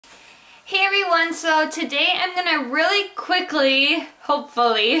Hey everyone, so today I'm going to really quickly,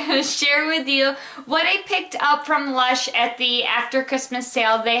 hopefully, share with you what I picked up from Lush at the after Christmas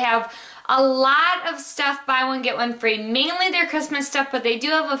sale. They have a lot of stuff, buy one get one free, mainly their Christmas stuff, but they do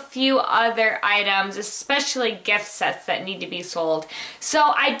have a few other items, especially gift sets that need to be sold.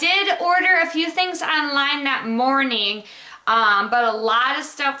 So I did order a few things online that morning, but a lot of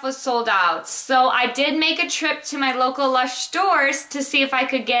stuff was sold out. So I did make a trip to my local Lush stores to see if I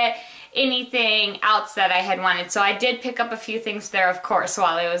could get anything else that I had wanted. So I did pick up a few things there, of course,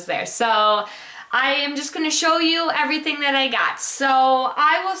 while I was there. So I am just going to show you everything that I got. So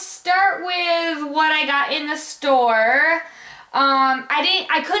I will start with what I got in the store.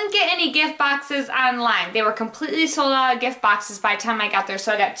 I couldn't get any gift boxes online. They were completely sold out of gift boxes by the time I got there.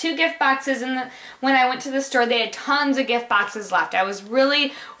 So I got 2 gift boxes, and when I went to the store, they had tons of gift boxes left. I was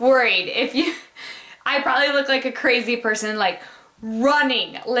really worried. I probably look like a crazy person, like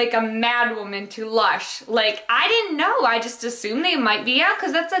running like a madwoman to Lush. Like, I didn't know. I just assumed they might be out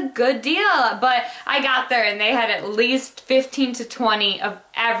because that's a good deal. But I got there and they had at least 15 to 20 of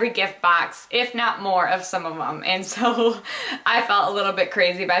every gift box, if not more of some of them. And so I felt a little bit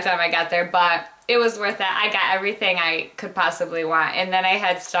crazy by the time I got there, but it was worth it. I got everything I could possibly want. And then I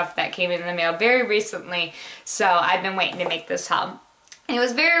had stuff that came in the mail very recently, so I've been waiting to make this haul. It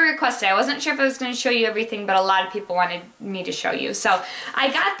was very requested. I wasn't sure if I was going to show you everything, but a lot of people wanted me to show you. So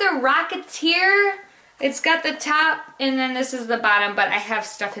I got the Rocketeer. It's got the top, and then this is the bottom, but I have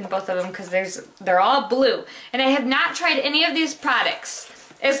stuff in both of them because they're all blue. And I have not tried any of these products.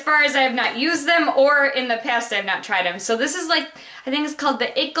 As far as I have not used them, or in the past I have not tried them. So this is like, I think it's called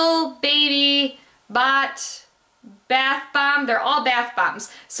the Ickle Baby Bot Bath Bomb. They're all bath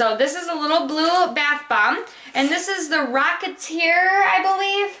bombs. So this is a little blue bath bomb, and this is the Rocketeer, I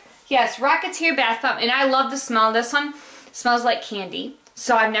believe. Yes, Rocketeer bath bomb, and I love the smell of this one. It smells like candy.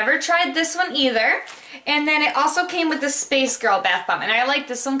 So I've never tried this one either. And then it also came with the Space Girl bath bomb, and I like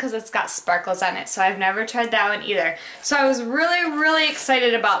this one because it's got sparkles on it, so I've never tried that one either. So I was really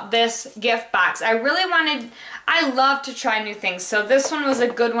excited about this gift box. I love to try new things, so this one was a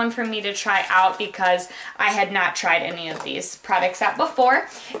good one for me to try out because I had not tried any of these products out before.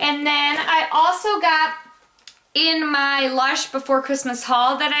 And then I also got, in my Lush before Christmas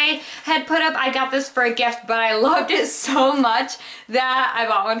haul that I had put up, I got this for a gift, but I loved it so much that I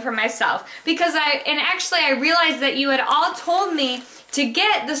bought one for myself. Because I realized that you had all told me to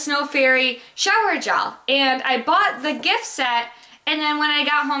get the Snow Fairy shower gel, and I bought the gift set. And then when I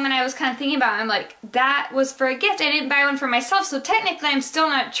got home and I was kind of thinking about it, I'm like, that was for a gift. I didn't buy one for myself, so technically I'm still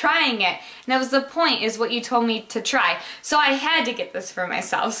not trying it. And that was the point, is what you told me to try. So I had to get this for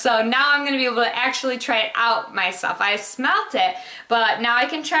myself. So now I'm going to be able to actually try it out myself. I smelt it, but now I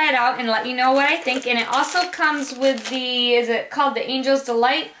can try it out and let you know what I think. And it also comes with the, is it called the Angel's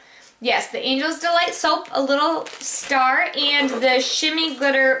Delight? Yes, the Angel's Delight soap, a little star, and the Shimmy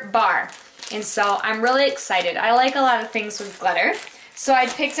Glitter Bar. And so I'm really excited. I like a lot of things with glitter. So I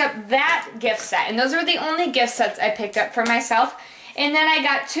picked up that gift set. And those were the only gift sets I picked up for myself. And then I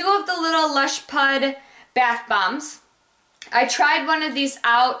got 2 of the little Lush Pud bath bombs. I tried one of these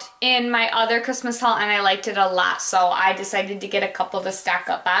out in my other Christmas haul and I liked it a lot. So I decided to get a couple to stack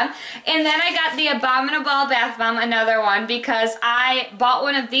up on. And then I got the Abominable bath bomb, another one, because I bought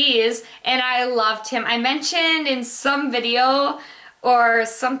one of these and I loved him. I mentioned in some video or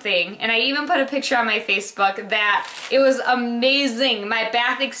something, and I even put a picture on my Facebook, that it was amazing. My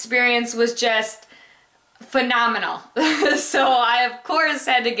bath experience was just phenomenal. So I of course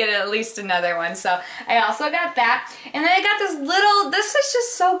had to get at least another one. So I also got that. And then I got this little, this is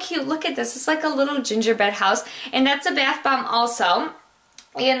just so cute. Look at this. It's like a little gingerbread house, and that's a bath bomb also.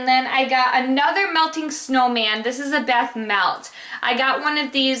 And then I got another melting snowman. This is a bath melt. I got one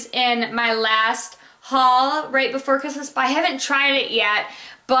of these in my last haul right before Christmas, but I haven't tried it yet,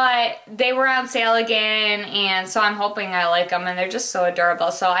 but they were on sale again, and so I'm hoping I like them, and they're just so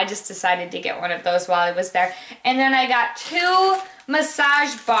adorable. So I just decided to get one of those while I was there. And then I got 2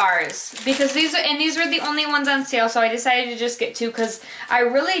 massage bars, because these were the only ones on sale, so I decided to just get 2 because I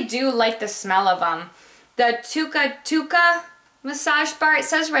really do like the smell of them. The Tuka massage bar, it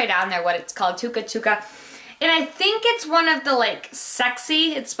says right on there what it's called, Tuka. And I think it's one of the, like,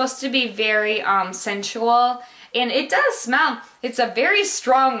 sexy, it's supposed to be very sensual, and it does smell. It's a very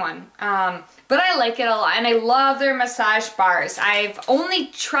strong one, but I like it a lot, and I love their massage bars. I've only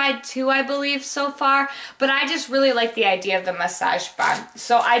tried 2, I believe, so far, but I just really like the idea of the massage bar.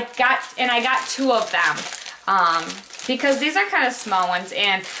 So I got 2 of them, because these are kind of small ones,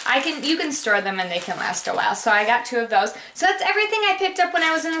 and you can store them and they can last a while. So I got 2 of those. So that's everything I picked up when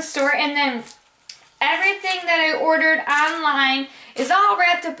I was in the store, and then everything that I ordered online is all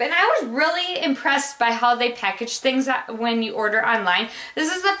wrapped up, and I was really impressed by how they package things when you order online.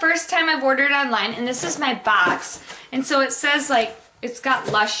 This is the first time I've ordered online, and this is my box. And so it says, like, it's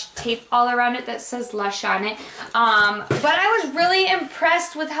got Lush tape all around it that says Lush on it. But I was really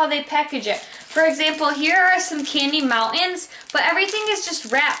impressed with how they package it. For example, here are some candy mountains, but everything is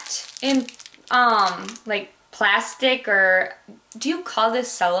just wrapped in, like, plastic, or do you call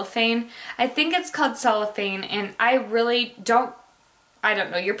this cellophane? I think it's called cellophane, and I really don't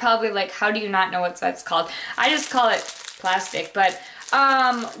know. You're probably like, how do you not know what that's called? I just call it plastic. But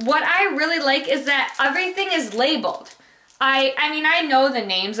what I really like is that everything is labeled. I mean, I know the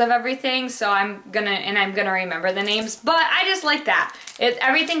names of everything, so I'm gonna remember the names, but I just like that.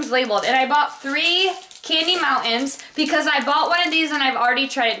 Everything's labeled. And I bought 3 candy mountains because I bought one of these and I've already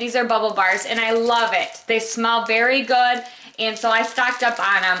tried it. These are bubble bars and I love it. They smell very good, and so I stocked up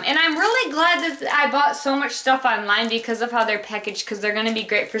on them. And I'm really glad that I bought so much stuff online because of how they're packaged, because they're gonna be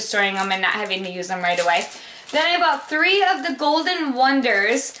great for storing them and not having to use them right away. Then I bought 3 of the Golden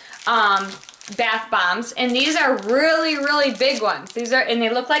Wonders bath bombs, and these are really, really big ones. And they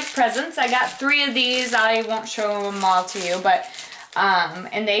look like presents. I got 3 of these. I won't show them all to you, but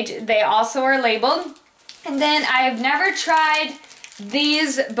and they also are labeled. And then I have never tried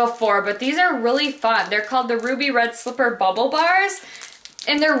these before, but these are really fun. They're called the Ruby Red Slipper Bubble Bars,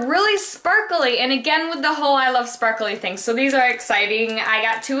 and they're really sparkly, and again with the whole I love sparkly things, so these are exciting. I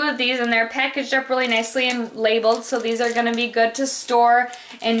got 2 of these, and they're packaged up really nicely and labeled, so these are going to be good to store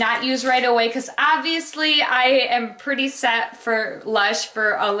and not use right away, because obviously I am pretty set for Lush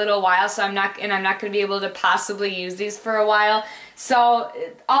for a little while, so I'm not going to be able to possibly use these for a while. So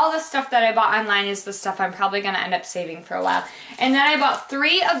all the stuff that I bought online is the stuff I'm probably going to end up saving for a while. And then I bought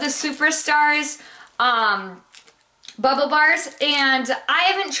 3 of the Superstars bubble bars, and I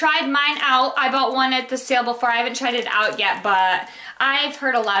haven't tried mine out. I bought one at the sale before. I haven't tried it out yet, but I've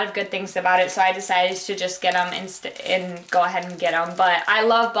heard a lot of good things about it, so I decided to just get them and go ahead and get them. But I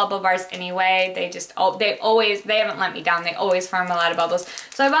love bubble bars anyway. They haven't let me down. They always form a lot of bubbles.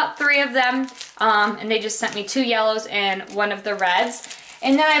 So I bought 3 of them, and they just sent me 2 yellows and 1 of the reds.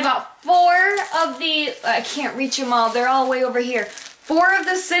 And then I bought 4 of the, I can't reach them all. They're all way over here. 4 of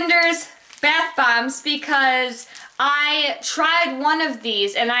the Cinders bath bombs, because I tried one of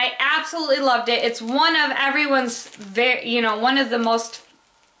these and I absolutely loved it. It's one of everyone's one of the most,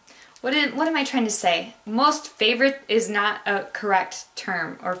 what am I trying to say? Most favorite is not a correct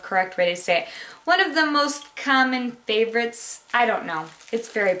term or correct way to say it. One of the most common favorites, I don't know. It's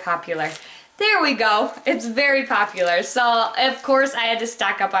very popular. There we go. It's very popular. So, of course, I had to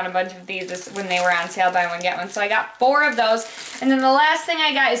stock up on a bunch of these when they were on sale, buy one, get one. So I got 4 of those. And then the last thing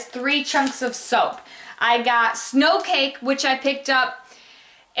I got is 3 chunks of soap. I got Snow Cake, which I picked up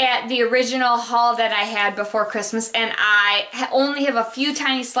at the original haul that I had before Christmas, and I only have a few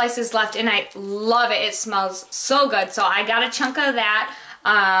tiny slices left, and I love it. It smells so good. So I got a chunk of that.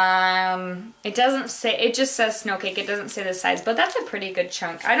 It doesn't say, it just says Snow Cake. It doesn't say the size, but that's a pretty good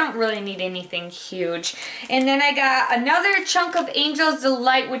chunk. I don't really need anything huge. And then I got another chunk of Angel's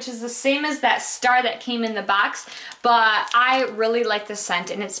Delight, which is the same as that star that came in the box, but I really like the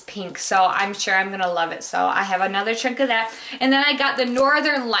scent, and it's pink, so I'm sure I'm gonna love it. So I have another chunk of that. And then I got the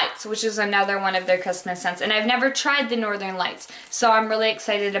Northern Lights, which is another one of their Christmas scents, and I've never tried the Northern Lights, so I'm really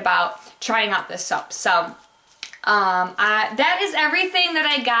excited about trying out this soap. So that is everything that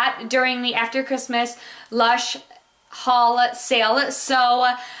I got during the after Christmas Lush haul sale. So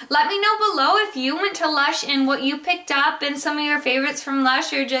let me know below if you went to Lush and what you picked up and some of your favorites from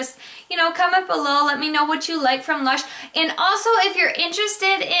Lush, or just, you know, comment below. Let me know what you like from Lush. And also, if you're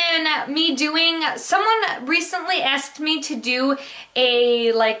interested in me doing, someone recently asked me to do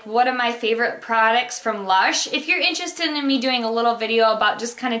a, like, what are my favorite products from Lush. If you're interested in me doing a little video about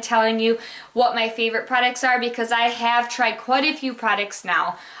just kind of telling you what my favorite products are, because I have tried quite a few products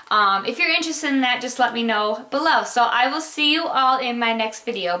now. If you're interested in that, just let me know below. So I will see you all in my next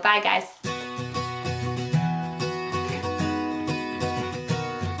video. Bye, guys.